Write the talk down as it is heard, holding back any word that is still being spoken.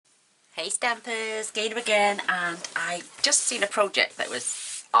Hey Stampers, Gaynor again, and I just seen a project that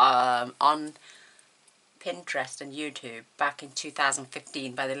was on Pinterest and YouTube back in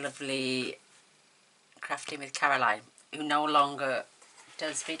 2015 by the lovely Crafting with Caroline, who no longer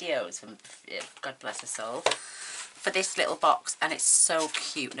does videos, and God bless her soul, for this little box, and it's so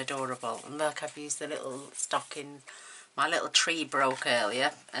cute and adorable. And look, I've used the little stocking. My little tree broke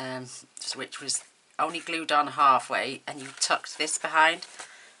earlier, which was only glued on halfway, and you tucked this behind.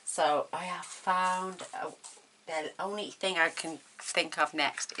 So I have found, the only thing I can think of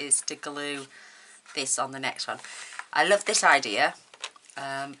next is to glue this on the next one. I love this idea,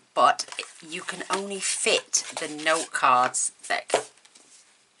 but you can only fit the note cards, like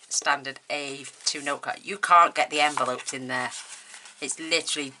standard A2 note card. You can't get the envelopes in there. It's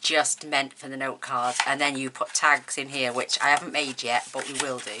literally just meant for the note cards, and then you put tags in here, which I haven't made yet, but we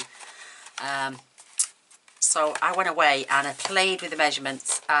will do. So I went away and I played with the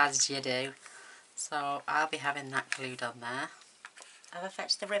measurements, as you do. So I'll be having that glued on there. Have I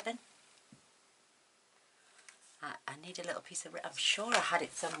fetched the ribbon? I need a little piece of ribbon. I'm sure I had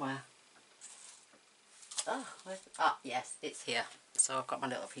it somewhere. Oh, yes, it's here. So I've got my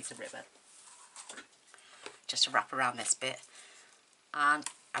little piece of ribbon. Just to wrap around this bit. And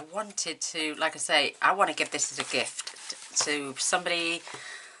I wanted to, like I say, I want to give this as a gift to somebody.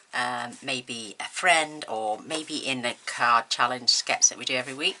 Maybe a friend, or maybe in the card challenge sketch that we do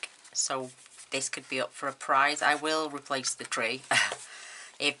every week. So this could be up for a prize. I will replace the tree.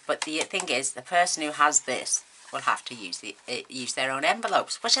 But the thing is, the person who has this will have to use their own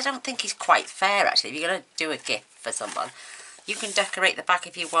envelopes, which I don't think is quite fair actually. If you're going to do a gift for someone, you can decorate the back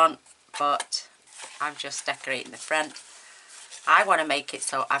if you want, but I'm just decorating the front. I want to make it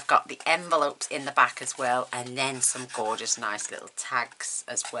so I've got the envelopes in the back as well, and then some gorgeous nice little tags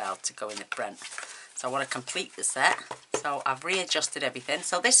as well to go in the front. So I want to complete the set. So I've readjusted everything.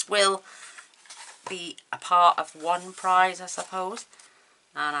 So this will be a part of one prize, I suppose.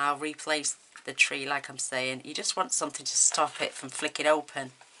 And I'll replace the tree, like I'm saying. You just want something to stop it from flicking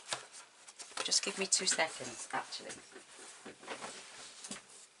open. Just give me 2 seconds, actually.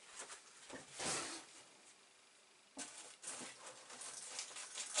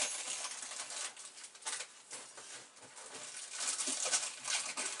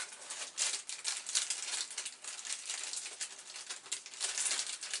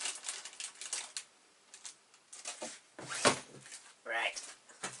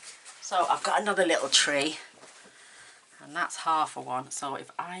 So I've got another little tree, and that's half of one. So if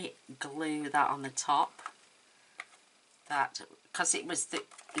I glue that on the top, that, because it was the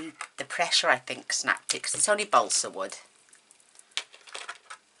pressure, I think, snapped it, because it's only balsa wood.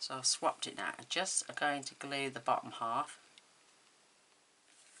 So I've swapped it now. I'm just going to glue the bottom half.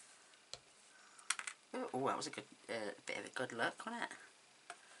 Oh, that was a good bit of a good look, wasn't it?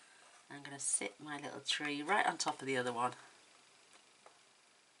 I'm going to sit my little tree right on top of the other one.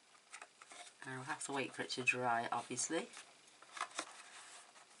 And I'll have to wait for it to dry, obviously.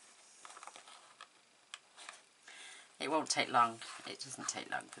 It won't take long. It doesn't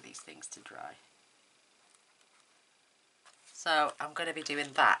take long for these things to dry. So I'm going to be doing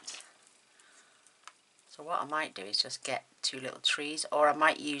that. So what I might do is just get 2 little trees, or I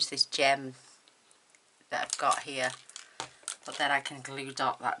might use this gem that I've got here. But then I can glue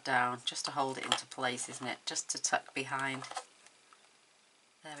dot that down just to hold it into place, isn't it? Just to tuck behind.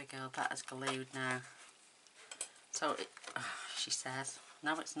 There we go, that is glued now. So, she says,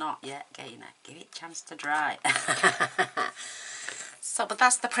 no it's not yet, Gaynor. Give it a chance to dry. So, but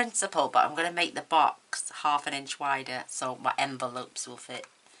that's the principle, but I'm going to make the box 1/2 inch wider so my envelopes will fit.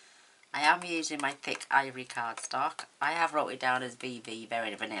 I am using my thick ivory cardstock. I have wrote it down as VV,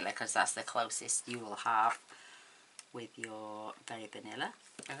 very vanilla, because that's the closest you will have with your very vanilla.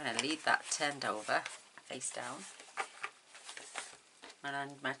 I'm going to leave that turned over, face down. And then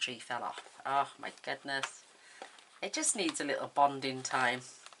my tree fell off. Oh my goodness. It just needs a little bonding time.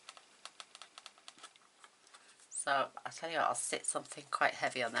 So I'll tell you what, I'll sit something quite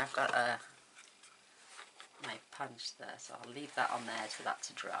heavy on there. I've got my punch there, so I'll leave that on there for that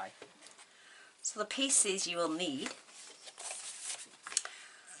to dry. So the pieces you will need.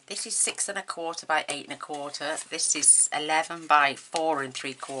 This is 6 1/4 by 8 1/4. This is 11 by 4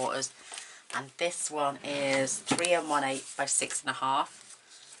 3/4. And this one is 3 1/8 by 6 1/2.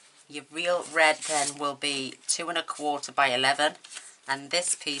 Your real red then will be 2 1/4 by 11, and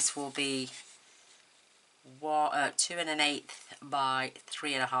this piece will be 2 1/8 by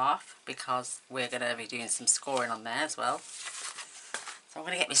 3 1/2, because we're going to be doing some scoring on there as well. So I'm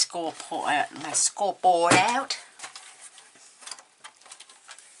going to get my scoreboard out.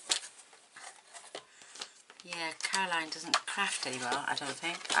 Yeah, wire line doesn't craft very well, I don't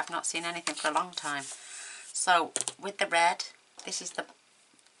think. I've not seen anything for a long time. So with the red, this is the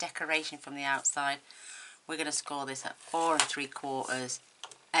decoration from the outside. We're going to score this at 4 3/4,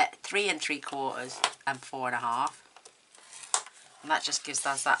 3 3/4 and 4 1/2. And that just gives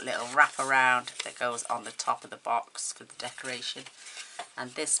us that little wrap around that goes on the top of the box for the decoration.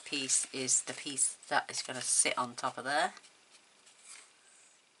 And this piece is the piece that is going to sit on top of there,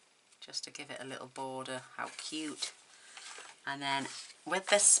 just to give it a little border. How cute. And then with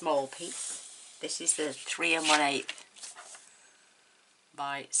this small piece, this is the 3 1/8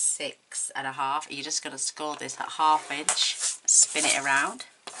 by 6 1/2. You're just going to score this at 1/2 inch, spin it around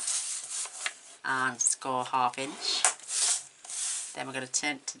and score 1/2 inch. Then we're going to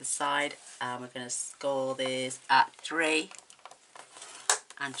turn it to the side and we're going to score this at 3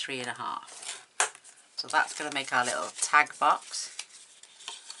 and 3 1/2. So that's going to make our little tag box.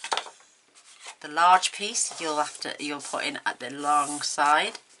 The large piece you'll put in at the long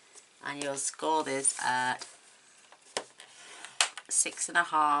side, and you'll score this at 6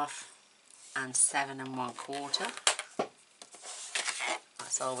 1/2 and 7 1/4.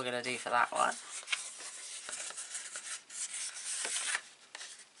 That's all we're going to do for that one.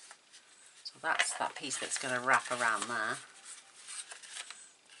 So that's that piece that's going to wrap around there.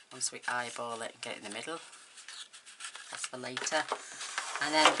 Once we eyeball it and get it in the middle, that's for later.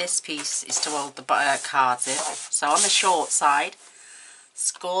 And then this piece is to hold the cards in. So on the short side,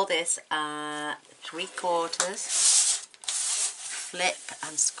 score this at 3/4, flip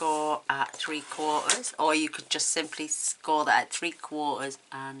and score at 3/4, or you could just simply score that at 3/4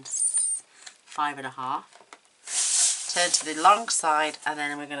 and 5 1/2. Turn to the long side, and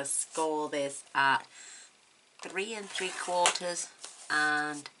then we're going to score this at 3 3/4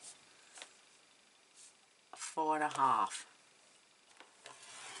 and 4 1/2.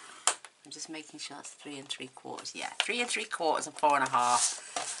 I'm just making sure that's 3 3/4. Yeah, 3 3/4 and 4 1/2,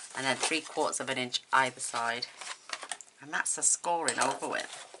 and then 3/4 inch either side, and that's the scoring over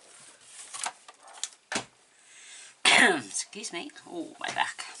with. Excuse me. Oh, my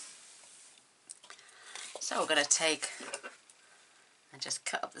back. So we're going to take and just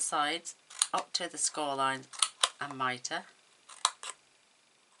cut up the sides up to the score line and mitre.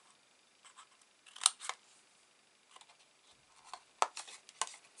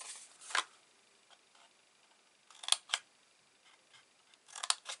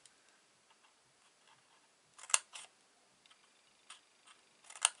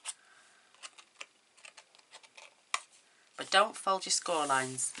 But don't fold your score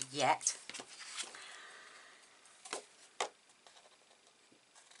lines yet.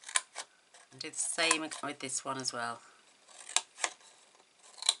 And do the same with this one as well.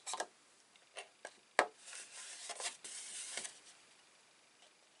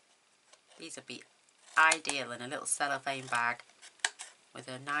 These would be ideal in a little cellophane bag with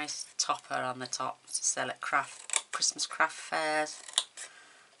a nice topper on the top to sell at Christmas craft fairs.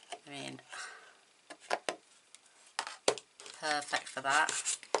 I mean, perfect for that.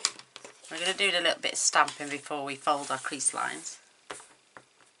 We're going to do a little bit of stamping before we fold our crease lines.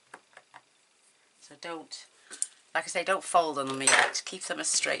 So don't, like I say, don't fold on them yet. Keep them as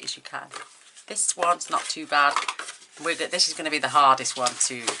straight as you can. This one's not too bad. This is going to be the hardest one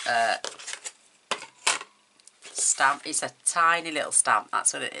to stamp. It's a tiny little stamp,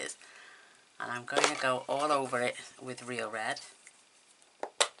 that's what it is. And I'm going to go all over it with real red.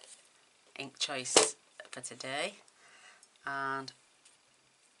 Ink choice for today. And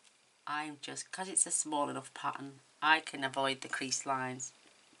I'm just, because it's a small enough pattern, I can avoid the crease lines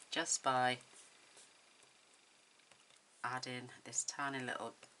just by adding this tiny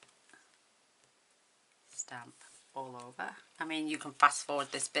little stamp all over. I mean, you can fast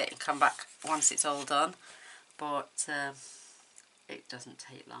forward this bit and come back once it's all done, but it doesn't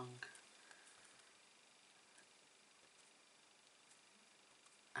take long.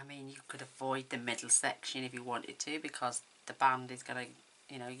 I mean, you could avoid the middle section if you wanted to, because the band is going to,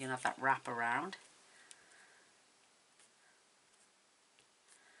 you know, you're going to have that wrap around.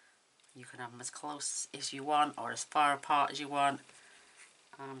 You can have them as close as you want or as far apart as you want.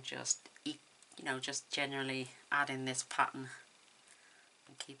 I'm just, you know, just generally adding this pattern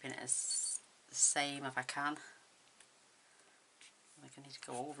and keeping it as the same if I can. I think I need to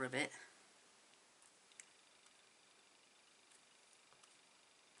go over a bit.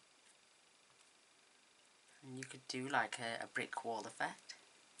 And you could do like a brick wall effect.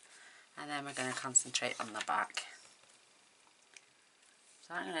 And then we're going to concentrate on the back.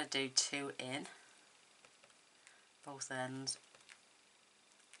 So I'm going to do 2 in both ends,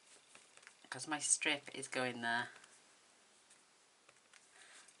 because my strip is going there.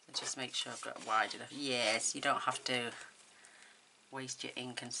 Just make sure I've got wide enough. Yes, you don't have to waste your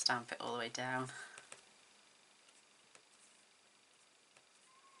ink and stamp it all the way down.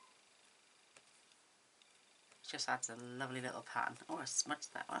 It just adds a lovely little pattern. Oh, I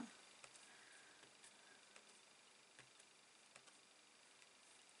smudged that one.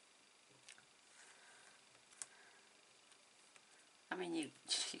 I mean, you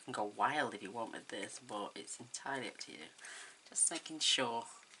can go wild if you want with this, but it's entirely up to you. Just making sure,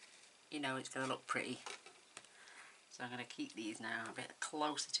 you know, it's going to look pretty. So I'm going to keep these now a bit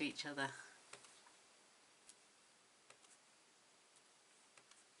closer to each other.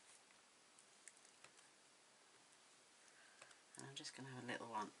 And I'm just going to have a little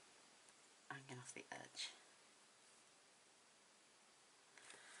one hanging off the edge.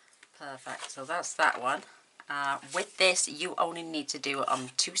 Perfect, so that's that one. With this, you only need to do it on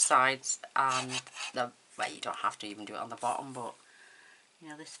 2 sides, and well, you don't have to even do it on the bottom, but you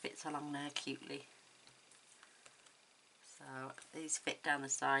know, this fits along there cutely. So these fit down the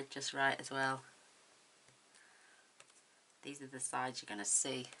side just right as well. These are the sides you're going to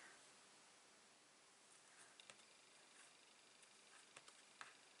see.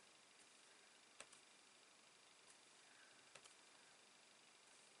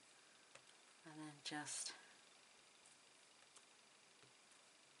 And then just,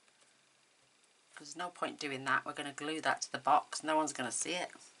 because there's no point doing that, we're going to glue that to the box, no one's going to see it.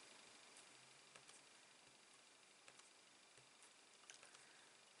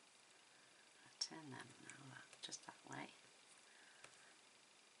 Turn them now, just that way.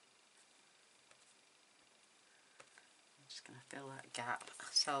 I'm just going to fill that gap.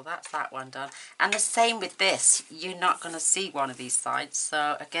 So that's that one done. And the same with this, you're not going to see one of these sides,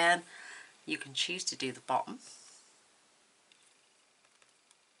 so again, you can choose to do the bottom.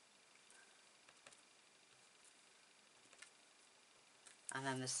 And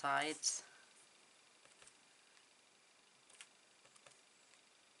then the sides.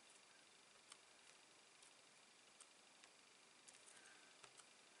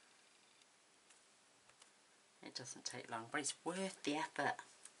 It doesn't take long, but it's worth the effort.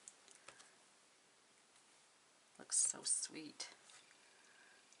 Looks so sweet.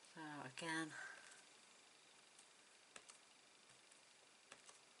 So again,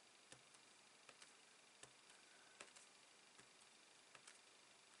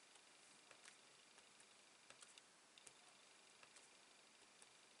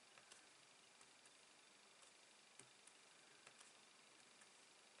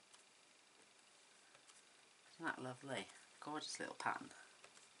 isn't that lovely? Gorgeous little pattern.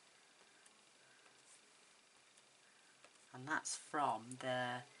 And that's from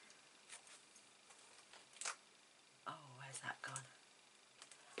the, oh, where's that gone?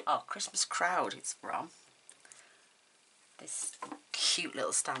 Oh, Christmas Crowd it's from. This cute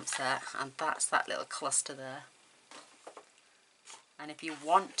little stamp set, and that's that little cluster there. And if you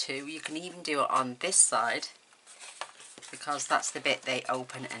want to, you can even do it on this side, because that's the bit they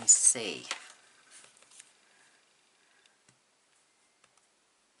open and see.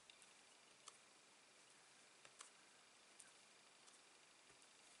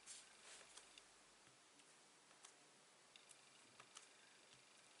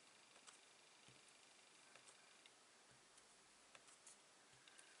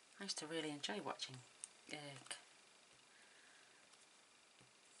 I used to really enjoy watching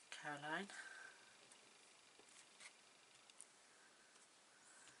Caroline.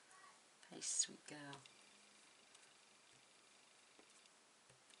 Very sweet girl.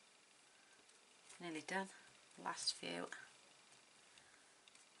 Nearly done. Last few.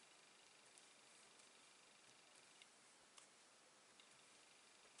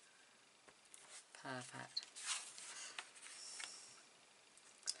 Perfect.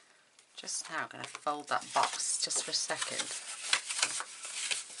 Just now I'm going to fold that box just for a second.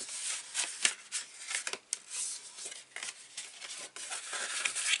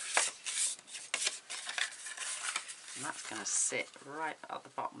 And that's going to sit right at the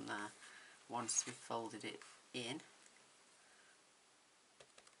bottom there once we've folded it in.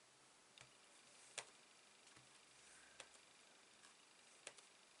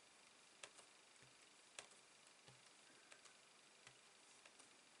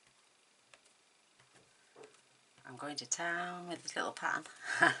 I'm going to town with this little pattern.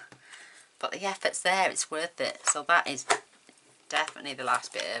 But the effort's there, it's worth it. So that is definitely the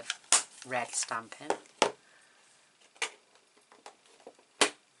last bit of red stamping.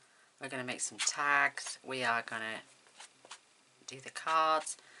 We're going to make some tags. We are going to do the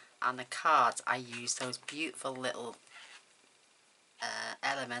cards. And the cards, I use those beautiful little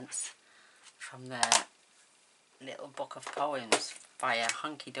elements from the little book of poems via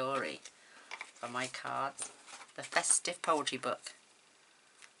Hunky Dory for my cards. The festive poetry book.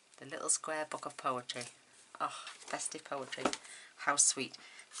 The little square book of poetry. Oh, festive poetry. How sweet.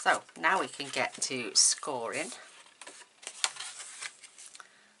 So, now we can get to scoring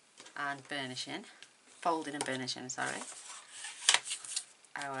and burnishing. Folding and burnishing, sorry.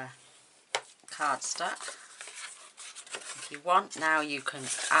 Our cardstock. If you want, now you can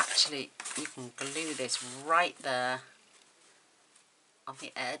glue this right there on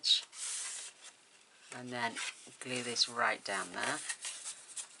the edge, and then glue this right down there,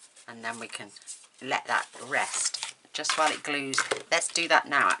 and then we can let that rest just while it glues. Let's do that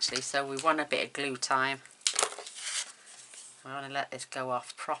now actually. So we want a bit of glue time. We want to let this go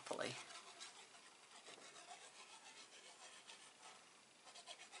off properly.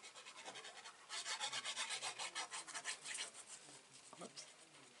 Oops.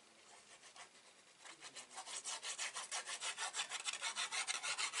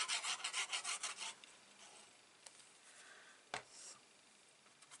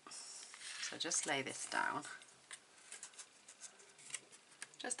 So just lay this down.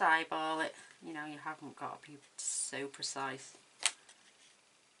 Just eyeball it. You know, you haven't got to be so precise.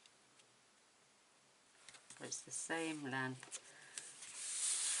 But it's the same length.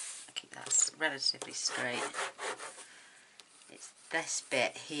 Keep that relatively straight. It's this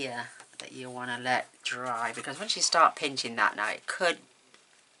bit here that you want to let dry, because once you start pinching that now, it could,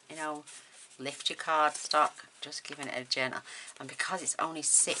 you know, lift your cardstock. Just giving it a gentle, and because it's only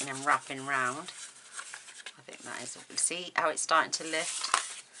sitting and wrapping round, I think that is, see how it's starting to lift.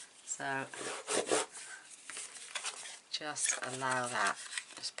 So just allow that,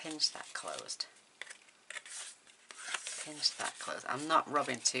 just pinch that closed. Pinch that closed. I'm not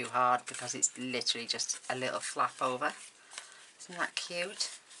rubbing too hard because it's literally just a little flap over. Isn't that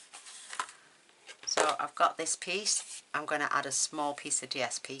cute? So I've got this piece. I'm going to add a small piece of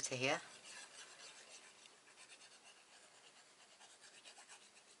DSP to here.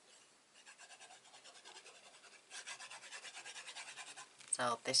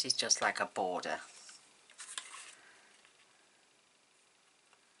 So this is just like a border.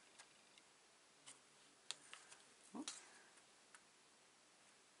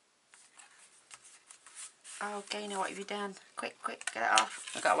 Oh, Gaynor, what have you done? Quick, quick, get it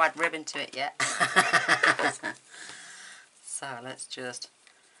off. I've got to add ribbon to it yet. So let's just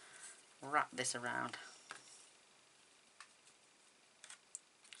wrap this around.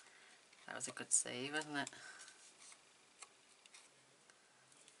 That was a good save, wasn't it?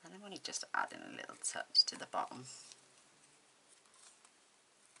 And I'm only just adding a little touch to the bottom.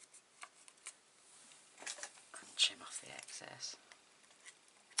 And trim off the excess.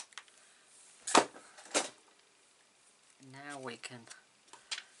 Now we can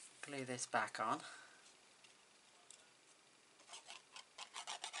glue this back on.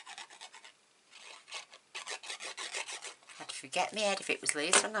 I'd forget my head if it was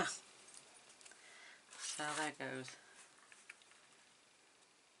loose, wouldn't I? So there goes.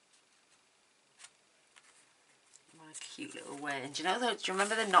 What a cute little way. And do you know those, do you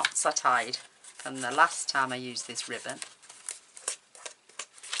remember the knots I tied from the last time I used this ribbon?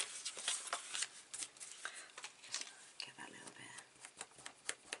 Get that little bit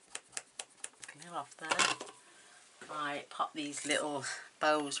glue off there. I pop these little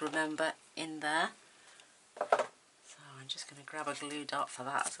bows, remember, in there. So I'm just going to grab a glue dot for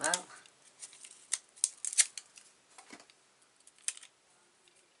that as well.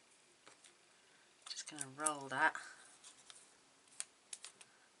 Just going to roll that.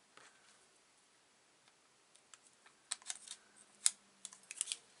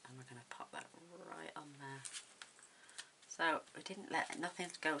 And we're going to pop that right on there. So we didn't let nothing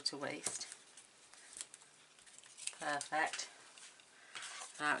go to waste. Perfect.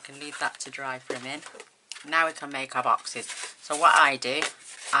 Now we can leave that to dry for a minute. Now we can make our boxes. So what I do,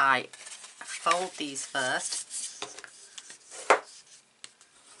 I fold these first.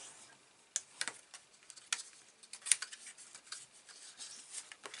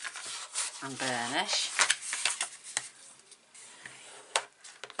 And burnish.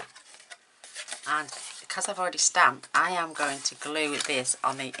 And because I've already stamped, I am going to glue this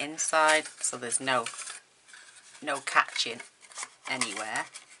on the inside so there's no catching anywhere.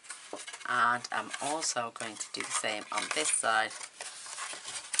 And I'm also going to do the same on this side,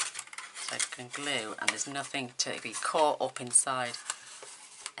 so I can glue and there's nothing to be caught up inside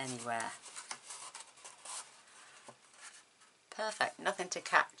anywhere. Perfect, nothing to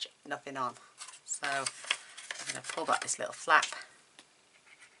catch, nothing on. So I'm going to pull back this little flap,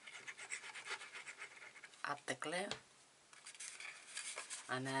 add the glue,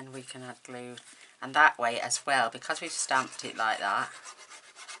 and then we can add glue. And that way as well, because we've stamped it like that,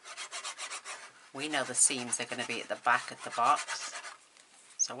 we know the seams are going to be at the back of the box.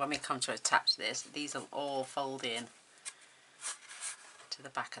 So when we come to attach this, these will all fold in to the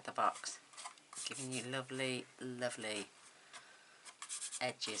back of the box, giving you lovely, lovely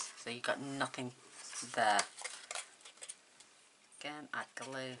edges. So you've got nothing there. Again, add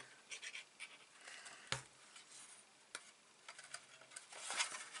glue.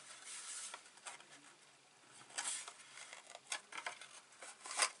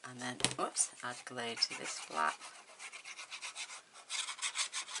 And then, oops, add glue to this flap.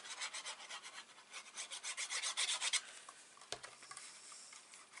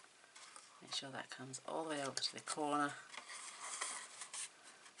 Make sure that comes all the way over to the corner.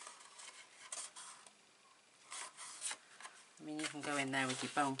 I mean, you can go in there with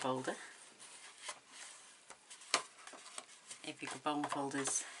your bone folder. If your bone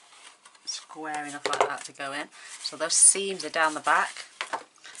folder's square enough like that to go in. So those seams are down the back.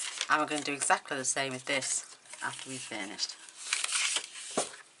 And we're going to do exactly the same with this after we've finished.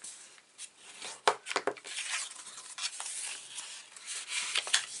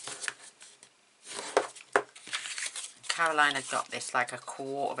 Caroline had got this like a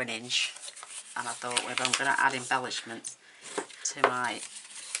 1/4 of an inch, and I thought, well, if I'm going to add embellishments to my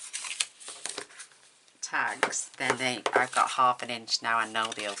tags, then I've got 1/2 inch now. I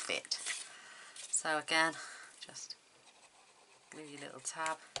know they'll fit. So again, just glue your little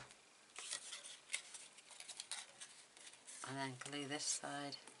tab, and then glue this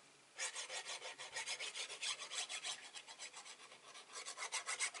side.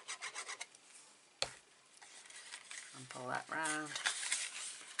 And pull that round.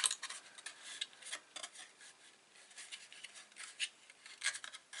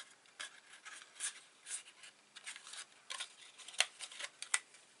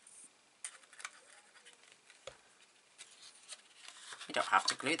 You don't have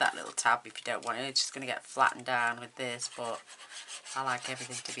to glue that little tab if you don't want it. It's just going to get flattened down with this, but I like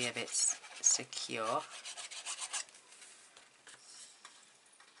everything to be a bit secure.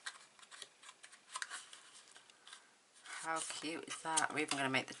 How cute is that? We're even going to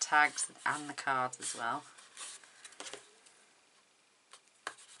make the tags and the cards as well.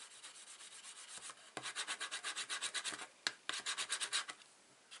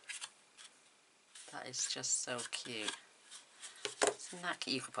 That is just so cute. Isn't that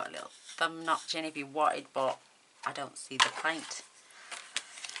cute? You could put a little thumb notch in if you wanted, but I don't see the point.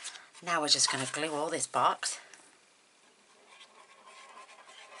 Now we're just going to glue all this box.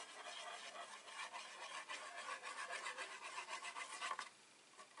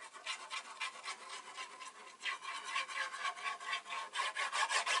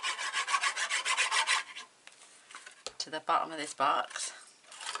 To the bottom of this box.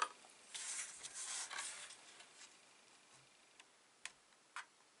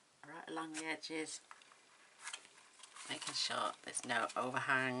 Right along the edges, making sure there's no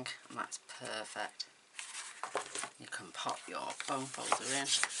overhang, and that's perfect. You can pop your bone folder in.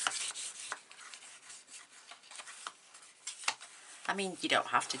 I mean, you don't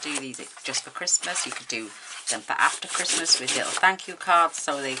have to do these just for Christmas. You could do them for after Christmas with little thank you cards,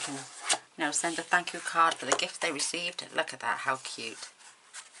 so they can, you know, send a thank you card for the gift they received. Look at that, how cute.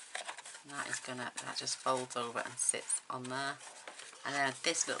 And that just folds over and sits on there. And then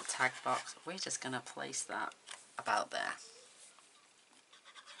this little tag box, we're just going to place that about there.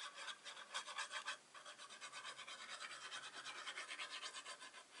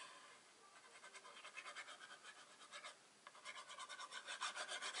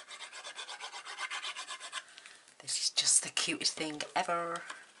 This is just the cutest thing ever.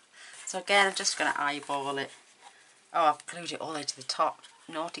 So again, I'm just going to eyeball it. Oh, I've glued it all the way to the top.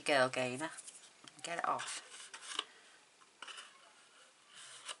 Naughty girl, Gaynor. Get it off.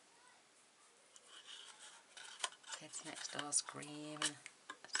 Kids next door screaming.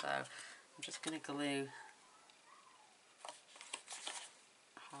 So I'm just going to glue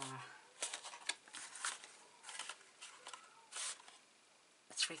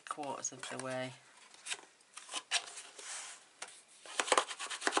 3/4 of the way.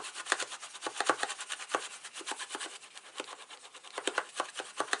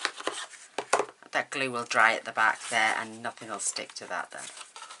 That glue will dry at the back there and nothing will stick to that then. So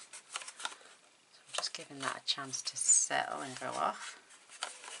I'm just giving that a chance to settle and go off.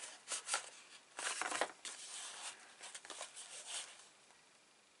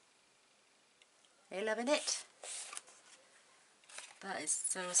 Are you loving it? That is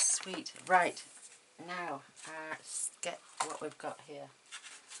so sweet. Right, now let's get what we've got here.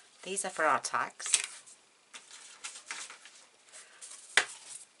 These are for our tags.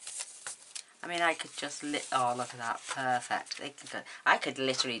 I mean, I could just oh, look at that, perfect. I could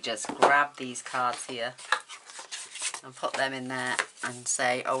literally just grab these cards here and put them in there and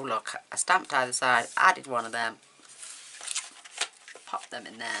say, oh look, I stamped either side, added one of them, pop them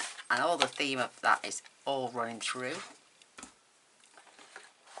in there, and all the theme of that is all running through.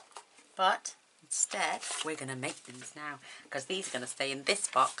 But instead, we're going to make these now, because these are going to stay in this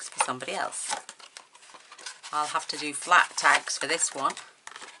box for somebody else. I'll have to do flat tags for this one,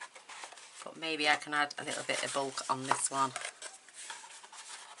 but maybe I can add a little bit of bulk on this one.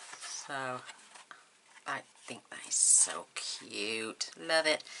 So, I think that is so cute. Love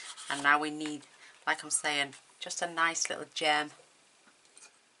it. And now we need, like I'm saying, just a nice little gem.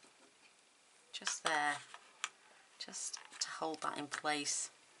 Just there. Just to hold that in place.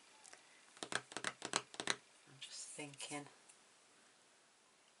 I'm just thinking.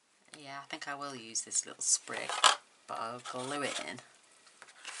 Yeah, I think I will use this little sprig, but I'll glue it in.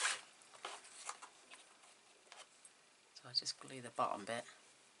 So I'll just glue the bottom bit.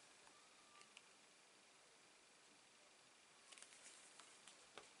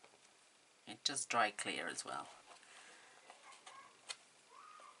 It does dry clear as well.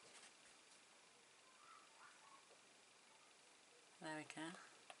 There we go.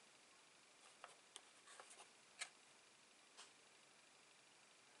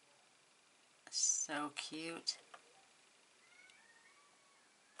 So cute.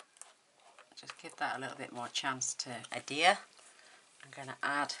 Just give that a little bit more chance to adhere. I'm going to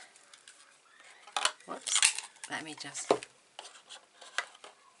add, whoops, let me just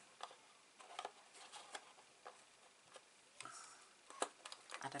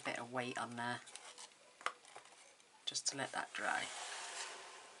add a bit of weight on there, just to let that dry.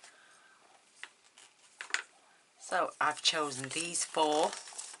 So I've chosen these 4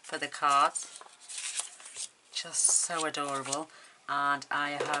 for the cards, just so adorable, and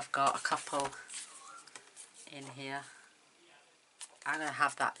I have got a couple in here. I'm going to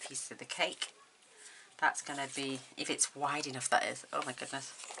have that piece of the cake. That's going to be, if it's wide enough that is, oh my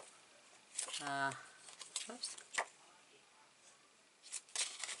goodness. Oops.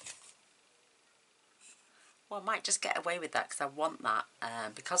 Well, I might just get away with that because I want that,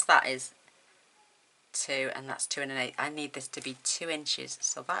 because that is 2 and that's 2 1/8. I need this to be 2 inches,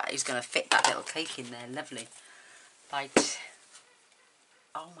 so that is going to fit that little cake in there, lovely.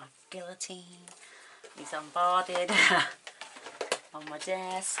 Oh my guillotine, he's unboarded on my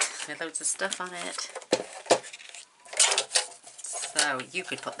desk with loads of stuff on it. So you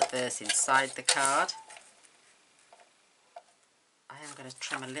could put the verse inside the card. I am going to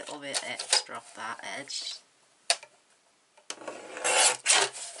trim a little bit extra off that edge,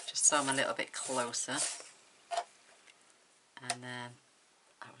 just so I'm a little bit closer. And then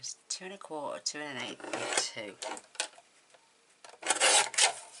I was 2 1/4, 2 1/8, and 2.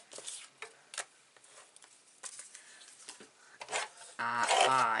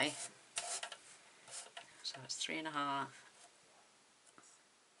 By, so it's 3 1/2,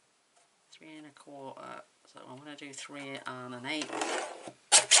 3 1/4. So I'm going to do 3 1/8.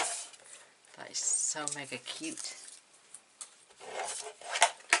 That is so mega cute.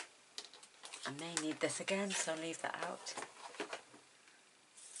 I may need this again, so leave that out.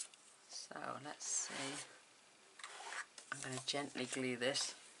 So let's see. I'm going to gently glue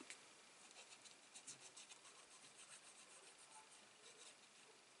this.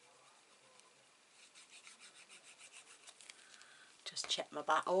 Just check my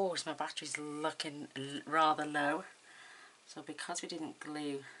oh, my battery's looking rather low. So because we didn't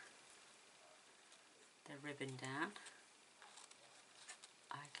glue the ribbon down,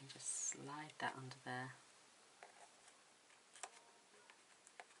 I can just slide that under there.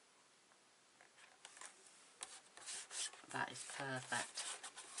 That is perfect.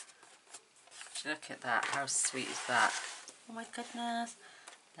 Look at that, how sweet is that? Oh my goodness.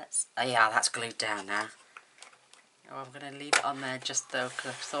 That's, oh yeah, that's glued down now. Oh, I'm going to leave it on there just though,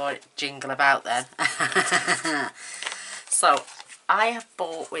 because I saw it jingle about then. So, I have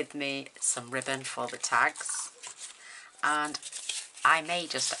bought with me some ribbon for the tags, and I may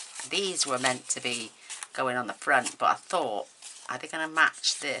just, these were meant to be going on the front, but I thought, are they going to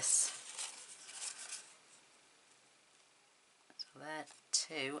match this? So they're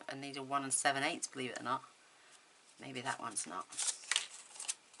 2, and these are 1 7/8, believe it or not. Maybe that one's not.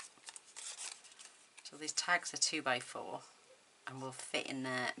 So these tags are 2 by 4 and will fit in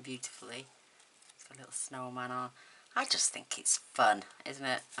there beautifully. It's got a little snowman on. I just think it's fun, isn't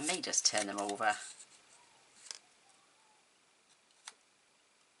it? I may just turn them over.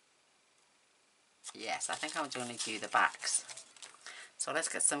 Yes, I think I'm going to do the backs. So let's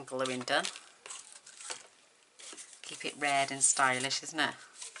get some gluing done. Keep it red and stylish, isn't it?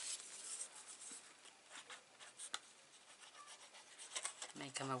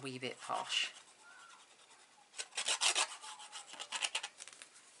 them a wee bit posh.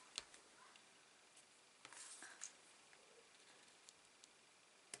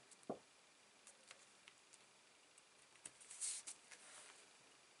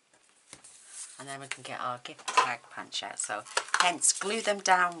 And then we can get our gift tag punch out. So hence glue them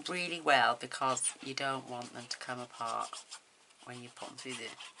down really well, because you don't want them to come apart when you put them through the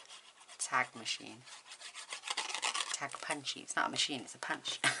tag machine. Tag punchy. It's not a machine, it's a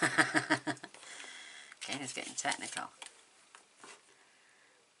punch. Okay, it's getting technical.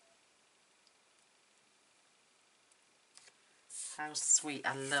 How sweet.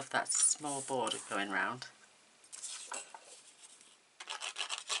 I love that small border going round.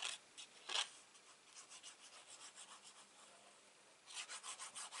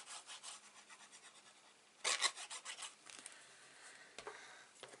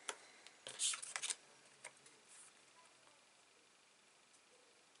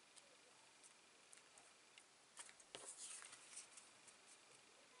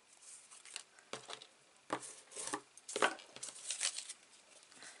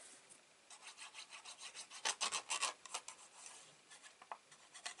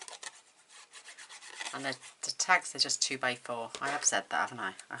 And the tags are just 2x4. I have said that, haven't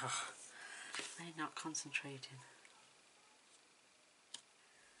I? Oh, I'm not concentrating.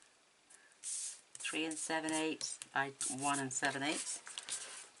 3 7/8 by 1 7/8.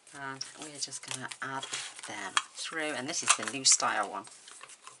 And we're just going to add them through. And this is the new style one.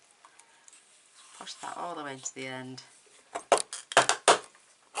 Push that all the way to the end. Oh,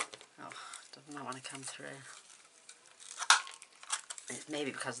 doesn't that want to come through? It's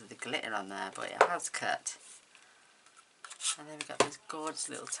maybe because of the glitter on there, but it has cut. And then we've got these gorgeous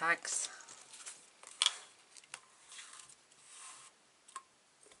little tags.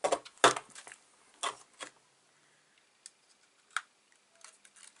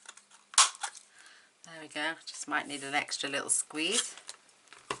 There we go. Just might need an extra little squeeze.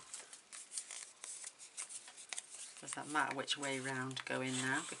 Doesn't matter which way round go in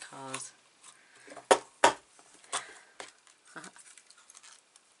now, because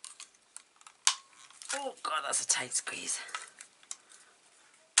oh god, that's a tight squeeze.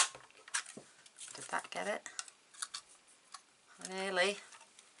 Did that get it? Nearly.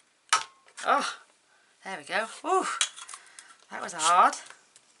 Oh, there we go. Woo, that was hard.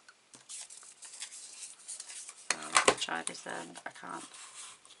 I'm going to try this end. I can't.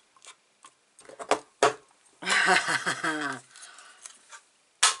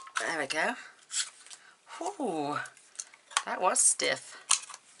 There we go. Ooh, that was stiff.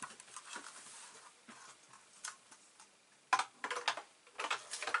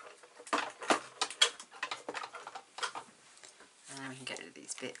 And then we can get rid of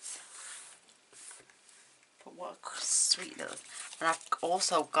these bits. But what a sweet little... And I've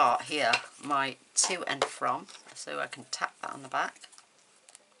also got here my to and from, so I can tap that on the back.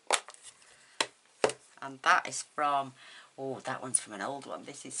 And that is from... Oh, that one's from an old one.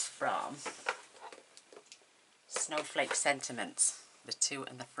 This is from Snowflake Sentiments, the to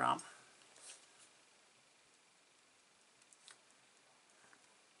and the from.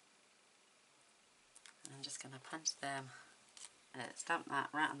 And I'm just going to punch them, stamp that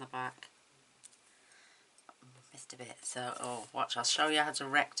right on the back. Missed a bit, so oh, watch, I'll show you how to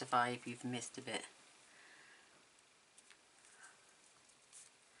rectify if you've missed a bit.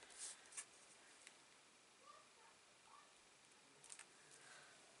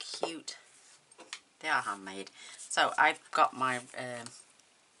 Cute. They are handmade. So I've got my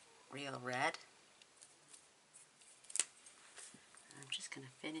real red. I'm just going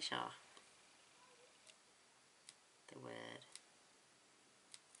to finish off the word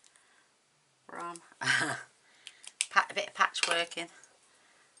from. A bit of patchworking,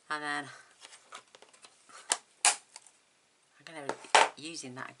 and then I'm going to be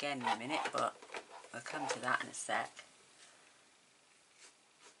using that again in a minute, but we'll come to that in a sec.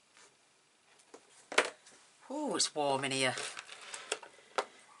 Oh, it's warm in here.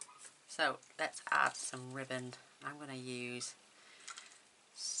 So let's add some ribbon. I'm going to use,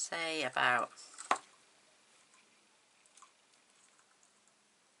 say, about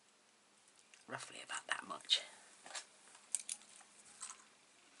roughly about that much.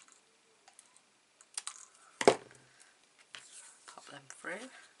 Pop them through.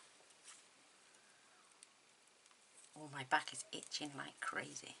 Oh, my back is itching like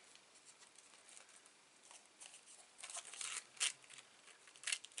crazy.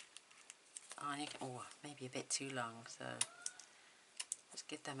 Oh, you can, oh, maybe a bit too long, so just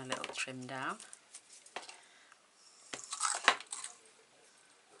give them a little trim down.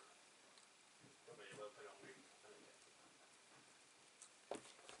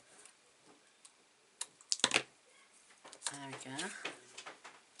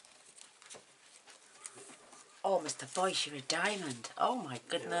 Oh, Mr. Boyce, you're a diamond. Oh my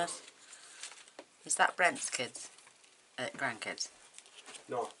goodness. Yeah. Is that Brent's kids? Grandkids?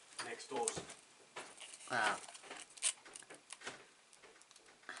 No, next door's. Wow.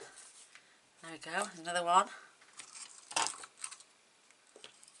 There we go, another one.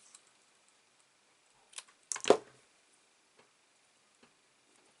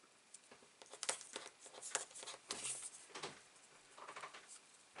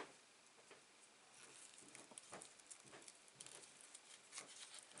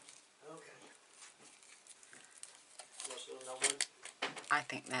 I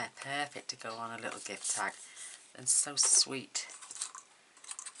think they're perfect to go on a little gift tag, and so sweet.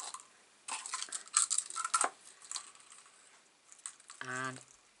 And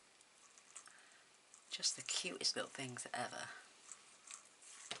just the cutest little things ever.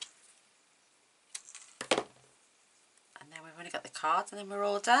 And then we've only got the cards, and then we're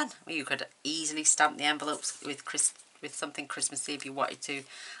all done. Well, you could easily stamp the envelopes with something Christmassy if you wanted to.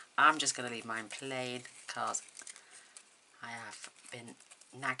 I'm just going to leave mine plain because I have been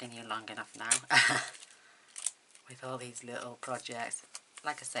nagging you long enough now with all these little projects.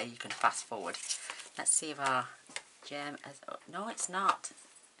 Like I say, you can fast forward. Let's see if our gem is... Oh, no, it's not.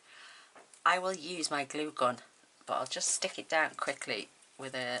 I will use my glue gun, but I'll just stick it down quickly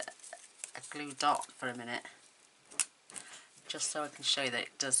with a glue dot for a minute, just so I can show you that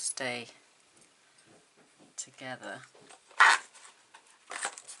it does stay together.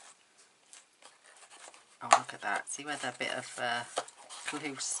 Oh, look at that. See where that bit of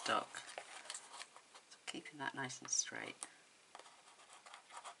glue stuck? So keeping that nice and straight.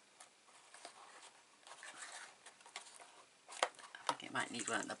 I think it might need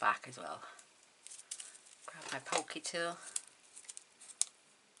one at the back as well. Grab my pokey tool.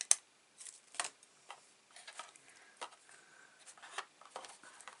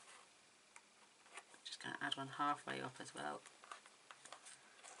 Just going to add one halfway up as well.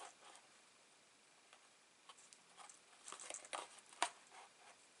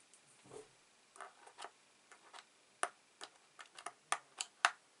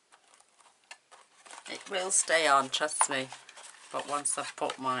 It will stay on, trust me, but once I've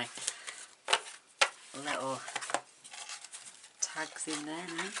put my little tags in there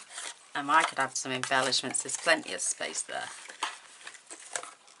now, and I could have some embellishments, there's plenty of space there.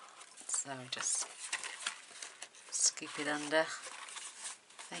 So just scoop it under.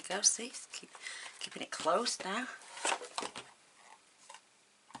 There you go, see, keeping it close now.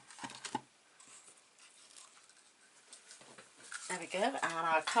 There we go, and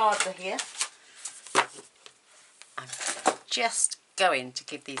our cards are here. I'm just going to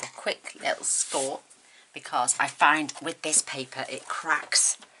give these a quick little score because I find with this paper it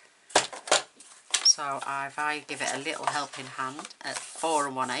cracks. So if I give it a little helping hand at 4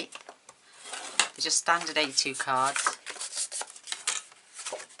 1/8, they're just standard A2 cards.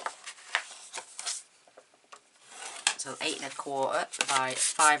 So 8 1/4 by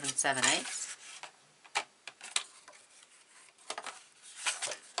 5 7/8.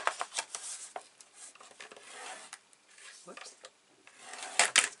 Whoops.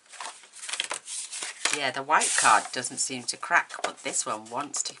 Yeah, the white card doesn't seem to crack, but this one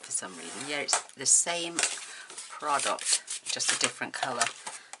wants to for some reason. Yeah, it's the same product, just a different colour.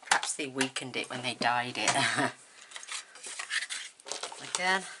 Perhaps they weakened it when they dyed it.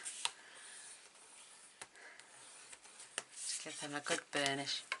 Again, just give them a good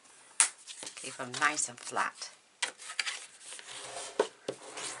burnish. Keep them nice and flat.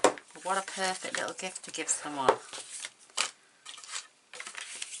 But what a perfect little gift to give someone.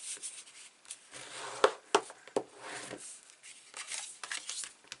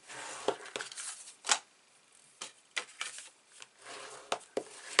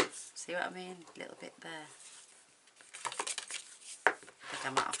 See what I mean? A little bit there. I think I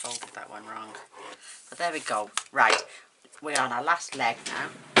might have folded that one wrong. But there we go. Right, we're on our last leg now.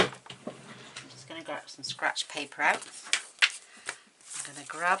 I'm just going to grab some scratch paper out. I'm going to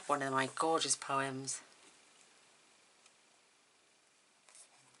grab one of my gorgeous poems.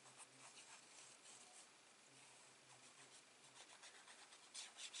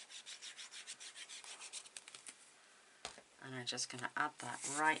 And I'm just going to add that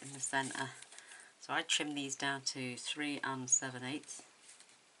right in the centre. So I trim these down to 3 7/8.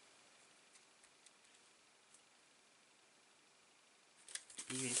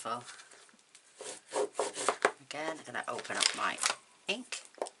 Beautiful. Again, I'm going to open up my ink.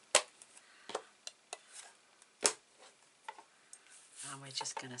 And we're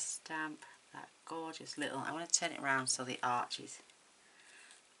just going to stamp that gorgeous little... I want to turn it around so the arches...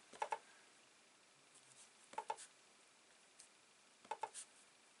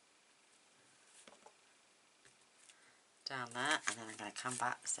 down there, and then I'm going to come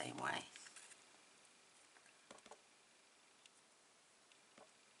back the same way.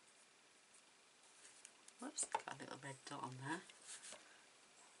 Whoops, got a little red dot on there.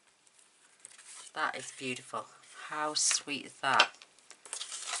 That is beautiful. How sweet is that?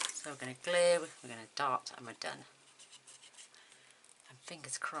 So we're going to glue, we're going to dot, and we're done. And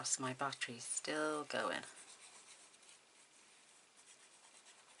fingers crossed my battery's still going.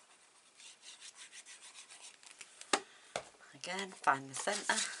 Again, find the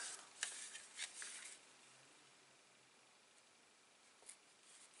centre.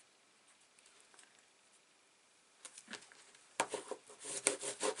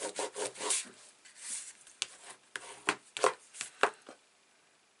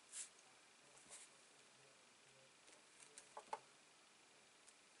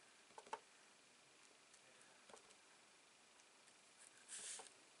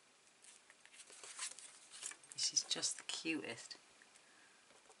 This is just the cutest.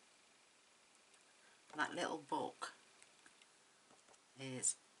 That little book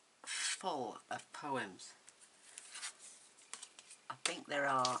is full of poems. I think there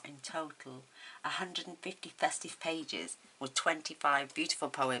are in total 150 festive pages with 25 beautiful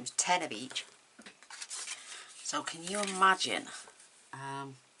poems, 10 of each. So can you imagine,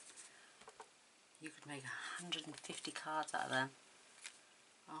 you could make 150 cards out of them.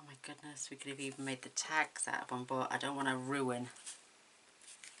 Oh my goodness, we could have even made the tags out of them, but I don't want to ruin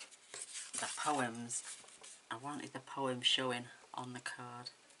the poems. I wanted the poem showing on the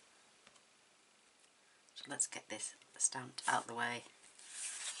card. So let's get this stamped out the way,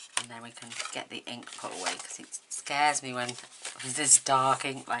 and then we can get the ink put away, because it scares me when there's dark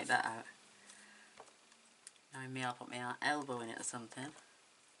ink like that out. Knowing me, I'll put my elbow in it or something.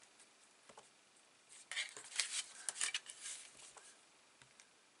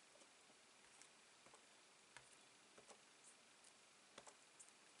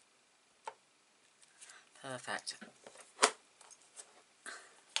 Perfect.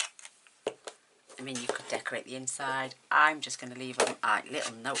 I mean, you could decorate the inside. I'm just going to leave them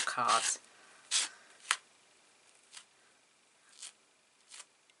little note cards.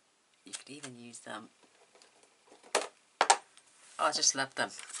 You could even use them. Oh, I just love them.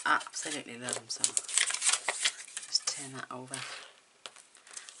 Absolutely love them. So just turn that over.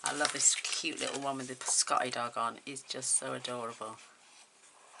 I love this cute little one with the Scotty dog on. It's just so adorable.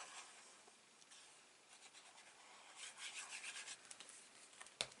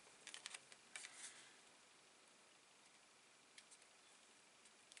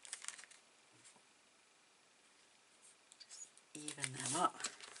 Even them up.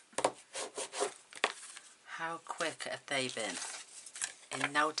 How quick have they been?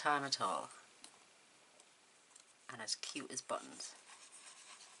 In no time at all. And as cute as buttons.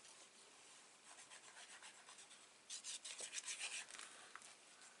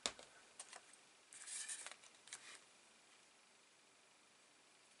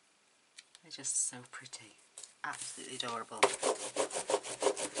 They're just so pretty. Absolutely adorable.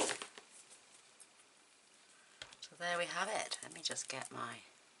 So there we have it. Let me just get my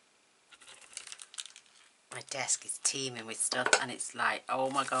desk is teeming with stuff, and it's like, oh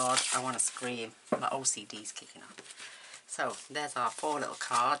my god, I want to scream. My OCD's kicking off. So there's our 4 little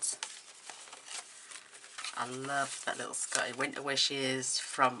cards. I love that little Scotty winter wishes,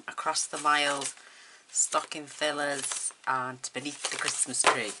 from across the miles, stocking fillers, and beneath the Christmas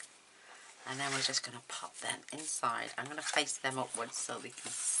tree. And then we're just going to pop them inside. I'm going to face them upwards so we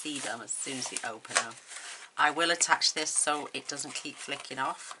can see them as soon as we open them. I will attach this so it doesn't keep flicking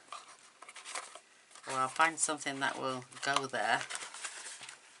off. Or I'll find something that will go there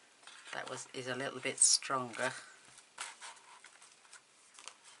that is a little bit stronger.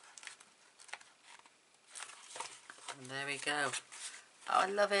 And there we go. Oh, I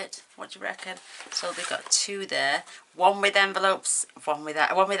love it. What do you reckon? So we've got 2 there. One with envelopes, one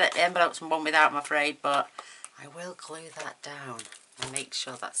without. One with envelopes and one without, I'm afraid. But I will glue that down and make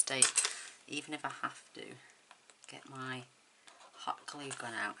sure that stays. Even if I have to get my hot glue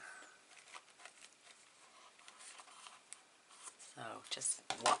gun out. So just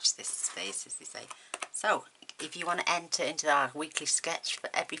watch this space, as they say. So if you want to enter into our weekly sketch for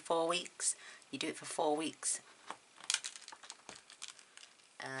every 4 weeks, you do it for 4 weeks.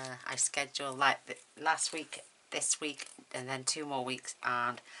 I schedule like last week, this week, and then 2 more weeks,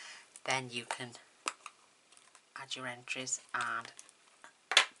 and then you can add your entries and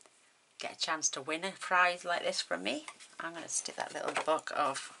get a chance to win a prize like this from me. I'm going to stick that little book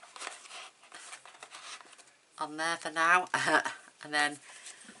of on there for now. And then,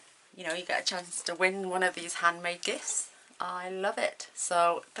 you know, you get a chance to win one of these handmade gifts. I love it.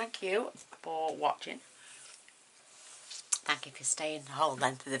 So thank you for watching. Thank you for staying the whole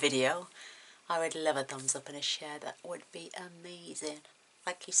length of the video. I would love a thumbs up and a share. That would be amazing.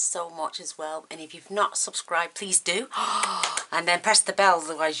 Thank you so much as well. And if you've not subscribed, please do. And then press the bell,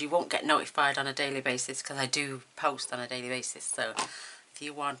 otherwise you won't get notified on a daily basis, because I do post on a daily basis. So if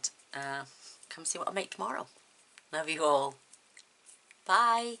you want, come see what I make tomorrow. Love you all.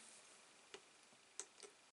 Bye.